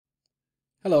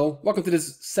Hello, welcome to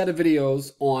this set of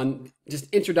videos on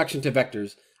just introduction to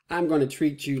vectors. I'm going to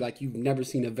treat you like you've never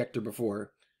seen a vector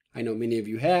before. I know many of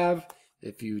you have.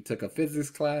 If you took a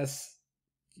physics class,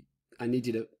 I need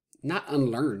you to not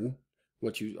unlearn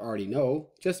what you already know.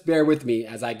 Just bear with me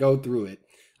as I go through it.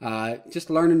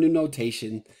 Just learn a new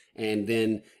notation and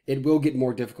then it will get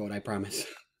more difficult, I promise.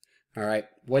 All right,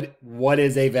 what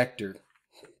is a vector?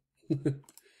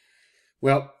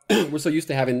 Well, we're so used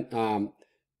to having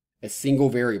a single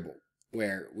variable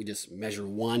where we just measure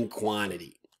one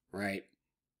quantity, right?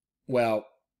 Well,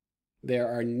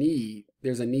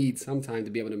 there's a need sometimes to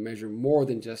be able to measure more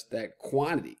than just that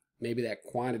quantity. Maybe that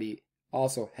quantity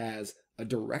also has a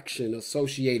direction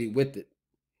associated with it.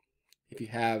 If you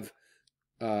have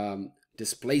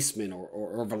displacement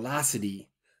or velocity,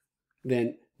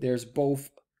 then there's both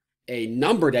a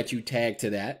number that you tag to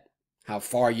that, how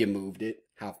far you moved it,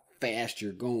 how fast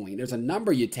you're going. There's a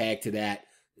number you tag to that,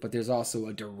 but there's also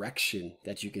a direction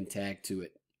that you can tag to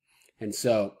it. And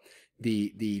so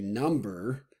the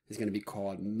number is going to be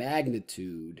called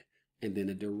magnitude, and then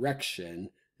the direction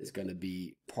is going to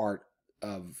be part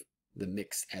of the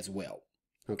mix as well.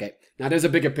 Okay, now there's a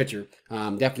bigger picture.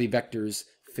 Definitely vectors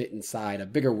fit inside a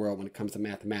bigger world when it comes to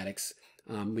mathematics.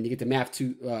 When you get to math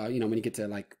two, when you get to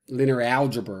like linear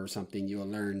algebra or something, you'll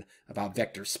learn about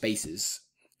vector spaces.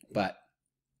 But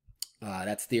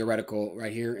that's theoretical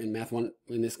right here in Math 1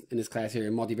 in this class here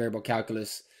in multivariable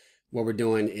calculus. What we're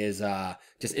doing is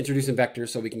just introducing vectors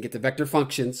so we can get to vector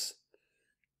functions.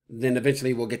 Then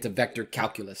eventually we'll get to vector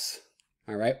calculus.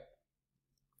 All right.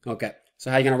 Okay.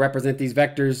 So how are you going to represent these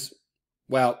vectors?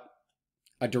 Well,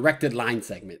 a directed line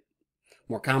segment,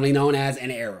 more commonly known as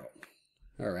an arrow.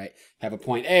 All right. I have a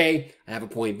point A. I have a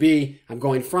point B. I'm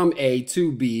going from A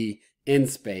to B in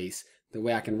space. The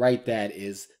way I can write that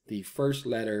is the first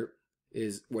letter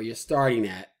is where you're starting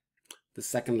at. The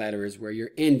second letter is where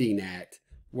you're ending at.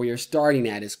 Where you're starting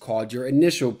at is called your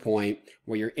initial point.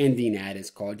 Where you're ending at is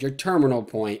called your terminal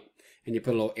point. And you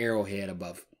put a little arrowhead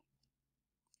above.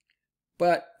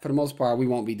 But for the most part, we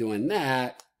won't be doing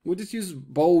that. We'll just use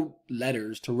bold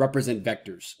letters to represent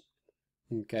vectors.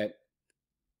 Okay.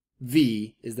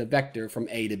 V is the vector from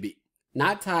A to B.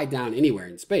 Not tied down anywhere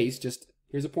in space. Just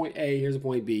here's a point A, here's a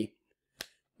point B.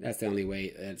 That's the only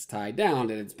way that it's tied down,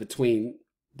 that it's between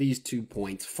these 2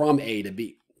 points from A to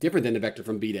B. Different than the vector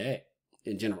from B to A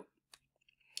in general.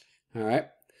 All right.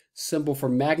 Symbol for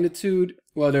magnitude.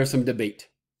 Well, there's some debate.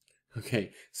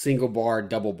 Okay. Single bar,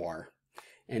 double bar.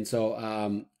 And so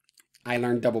I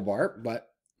learned double bar, but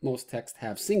most texts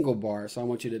have single bar. So I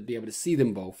want you to be able to see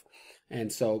them both.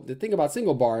 And so the thing about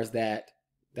single bar is that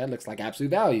looks like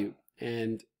absolute value.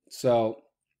 And so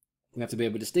we have to be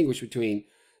able to distinguish between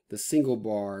the single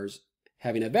bars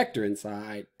having a vector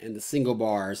inside and the single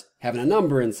bars having a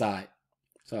number inside.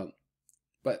 So,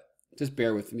 but just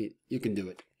bear with me. You can do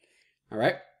it. All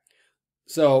right.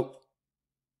 So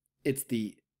it's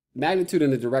the magnitude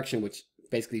and the direction which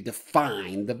basically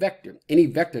define the vector. Any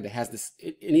vector that has this,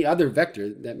 any other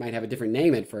vector that might have a different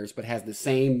name at first, but has the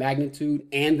same magnitude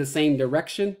and the same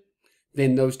direction,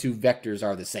 then those two vectors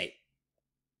are the same.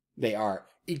 They are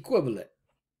equivalent.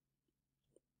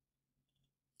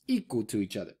 Equal to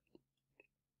each other.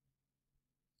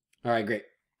 All right, great.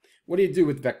 What do you do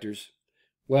with vectors?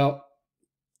 Well,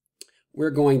 we're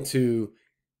going to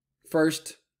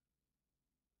first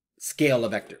scale a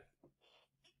vector.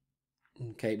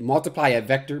 Okay, multiply a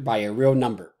vector by a real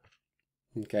number.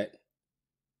 Okay.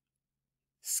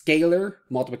 Scalar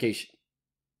multiplication.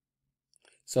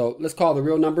 So let's call the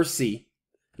real number C.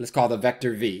 Let's call the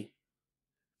vector V.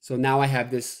 So now I have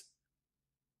this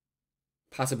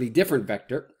possibly different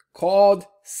vector called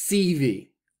CV.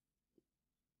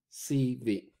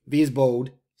 CV. V is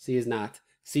bold. C is not.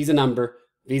 C is a number.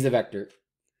 V is a vector.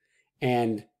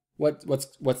 And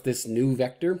what's this new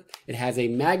vector? It has a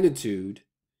magnitude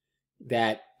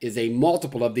that is a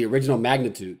multiple of the original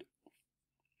magnitude.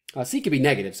 C could be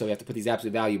negative, so we have to put these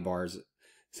absolute value bars.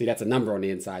 See, that's a number on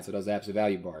the inside, so those are absolute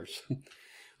value bars.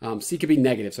 C could be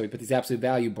negative, so we put these absolute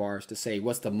value bars to say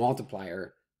what's the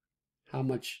multiplier? How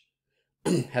much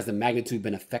has the magnitude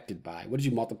been affected by? What did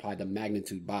you multiply the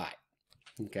magnitude by?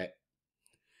 Okay.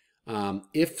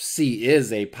 If C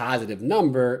is a positive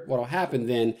number, what will happen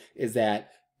then is that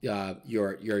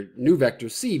your new vector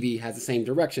CV has the same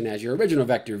direction as your original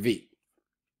vector V.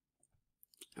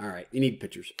 All right, you need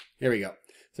pictures. Here we go.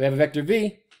 So we have a vector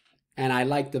V, and I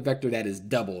like the vector that is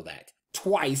double that.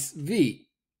 Twice V.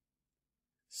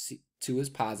 C2 is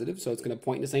positive, so it's going to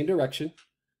point in the same direction.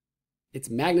 Its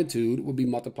magnitude will be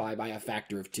multiplied by a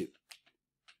factor of 2.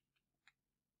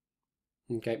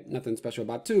 Okay, nothing special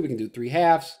about 2. We can do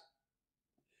 3/2.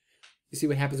 You see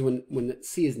what happens when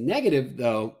C is negative,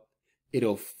 though?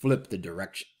 It'll flip the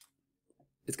direction.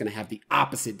 It's going to have the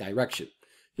opposite direction.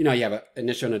 You know, you have an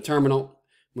initial and a terminal.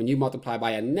 When you multiply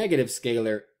by a negative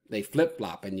scalar, they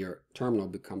flip-flop, and your terminal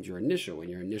becomes your initial, and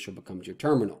your initial becomes your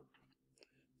terminal.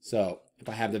 So if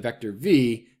I have the vector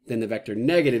v, then the vector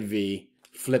negative v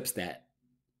flips that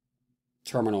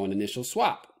terminal and initial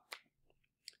swap.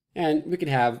 And we could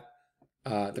have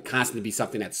the constant be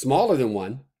something that's smaller than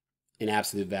 1 in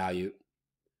absolute value,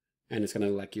 and it's going to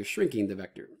look like you're shrinking the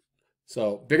vector.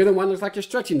 So bigger than 1 looks like you're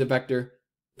stretching the vector,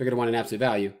 bigger than 1 in absolute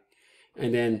value,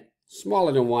 and then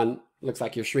smaller than 1 looks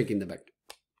like you're shrinking the vector.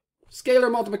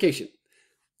 Scalar multiplication.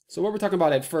 So what we're talking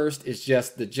about at first is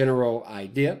just the general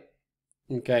idea,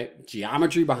 okay,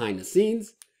 geometry behind the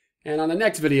scenes, and on the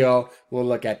next video we'll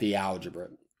look at the algebra,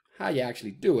 how you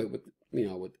actually do it with, you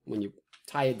know, when you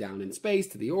tie it down in space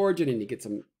to the origin and you get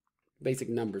some basic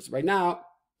numbers. Right now,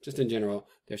 just in general,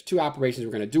 there's 2 operations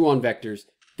we're going to do on vectors.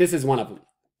 This is one of them,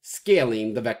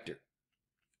 scaling the vector.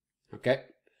 Okay.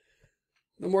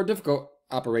 The more difficult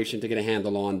operation to get a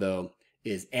handle on, though,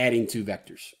 is adding 2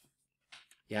 vectors.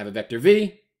 You have a vector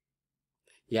v,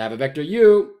 you have a vector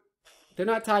u. They're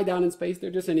not tied down in space,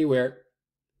 they're just anywhere.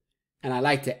 And I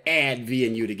like to add v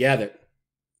and u together.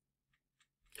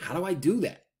 How do I do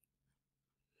that?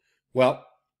 Well,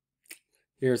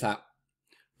 here's how.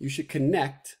 You should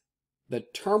connect the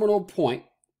terminal point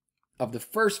of the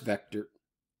first vector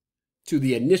to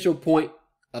the initial point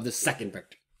of the second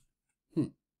vector.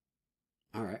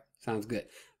 All right, sounds good.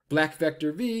 Black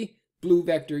vector v, blue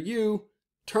vector u,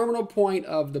 terminal point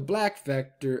of the black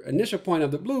vector, initial point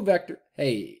of the blue vector.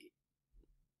 Hey,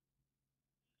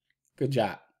 good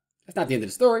job. That's not the end of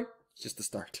the story. It's just the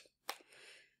start.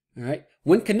 All right.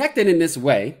 When connected in this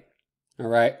way, all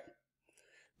right,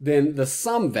 then the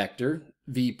sum vector,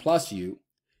 v plus u,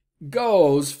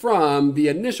 goes from the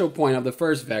initial point of the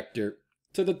first vector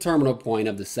to the terminal point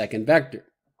of the second vector.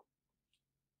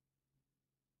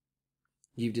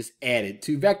 You've just added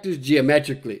 2 vectors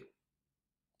geometrically.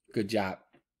 Good job.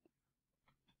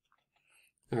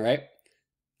 All right.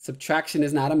 Subtraction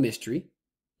is not a mystery.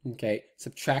 Okay.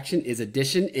 Subtraction is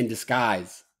addition in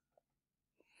disguise.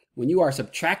 When you are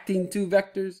subtracting 2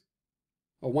 vectors,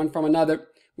 or one from another,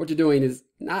 what you're doing is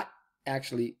not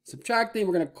actually subtracting.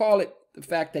 We're going to call it the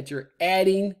fact that you're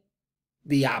adding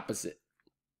the opposite.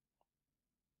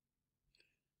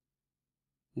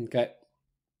 Okay.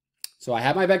 So I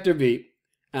have my vector v,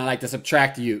 and I like to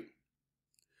subtract u.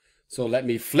 So let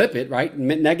me flip it, right?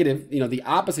 Negative, you know, the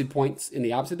opposite points in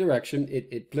the opposite direction.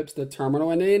 It flips the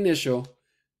terminal and the initial.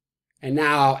 And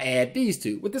now I'll add these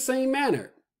 2 with the same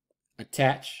manner.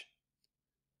 Attach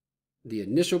the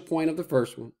initial point of the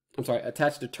first one. I'm sorry,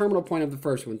 attach the terminal point of the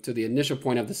first one to the initial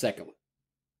point of the second one.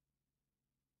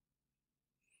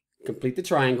 Complete the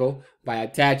triangle by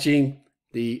attaching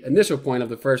the initial point of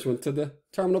the first one to the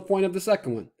terminal point of the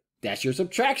second one. That's your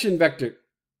subtraction vector.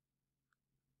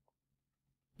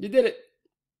 You did it.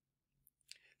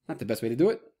 Not the best way to do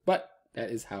it, but that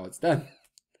is how it's done.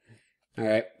 All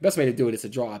right. Best way to do it is to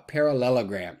draw a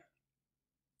parallelogram.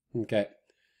 Okay.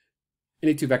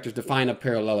 Any 2 vectors define a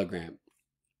parallelogram.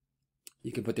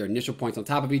 You can put their initial points on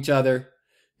top of each other,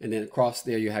 and then across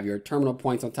there you have your terminal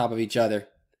points on top of each other.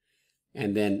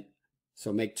 And then,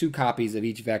 so make 2 copies of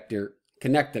each vector,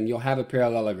 connect them, you'll have a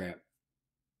parallelogram.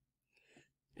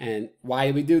 And why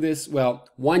do we do this? Well,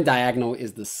 one diagonal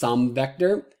is the sum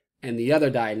vector, and the other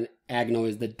diagonal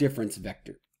is the difference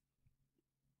vector.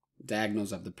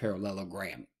 Diagonals of the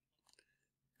parallelogram.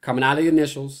 Coming out of the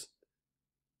initials,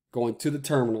 going to the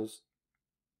terminals,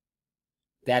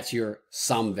 that's your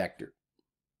sum vector.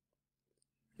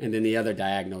 And then the other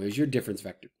diagonal is your difference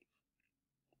vector.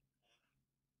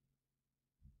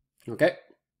 Okay?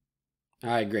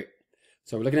 All right, great.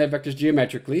 So we're looking at vectors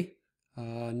geometrically.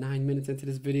 9 minutes into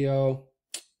this video.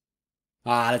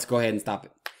 Let's go ahead and stop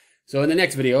it. So in the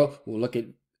next video, we'll look at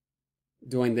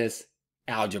doing this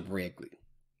algebraically.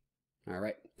 All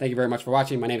right. Thank you very much for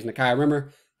watching. My name is Nakia,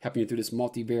 Rimmer, helping you through this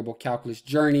multivariable calculus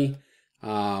journey.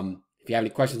 If you have any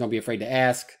questions, don't be afraid to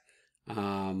ask.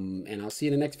 And I'll see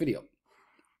you in the next video.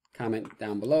 Comment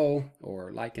down below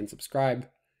or like and subscribe.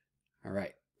 All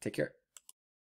right. Take care.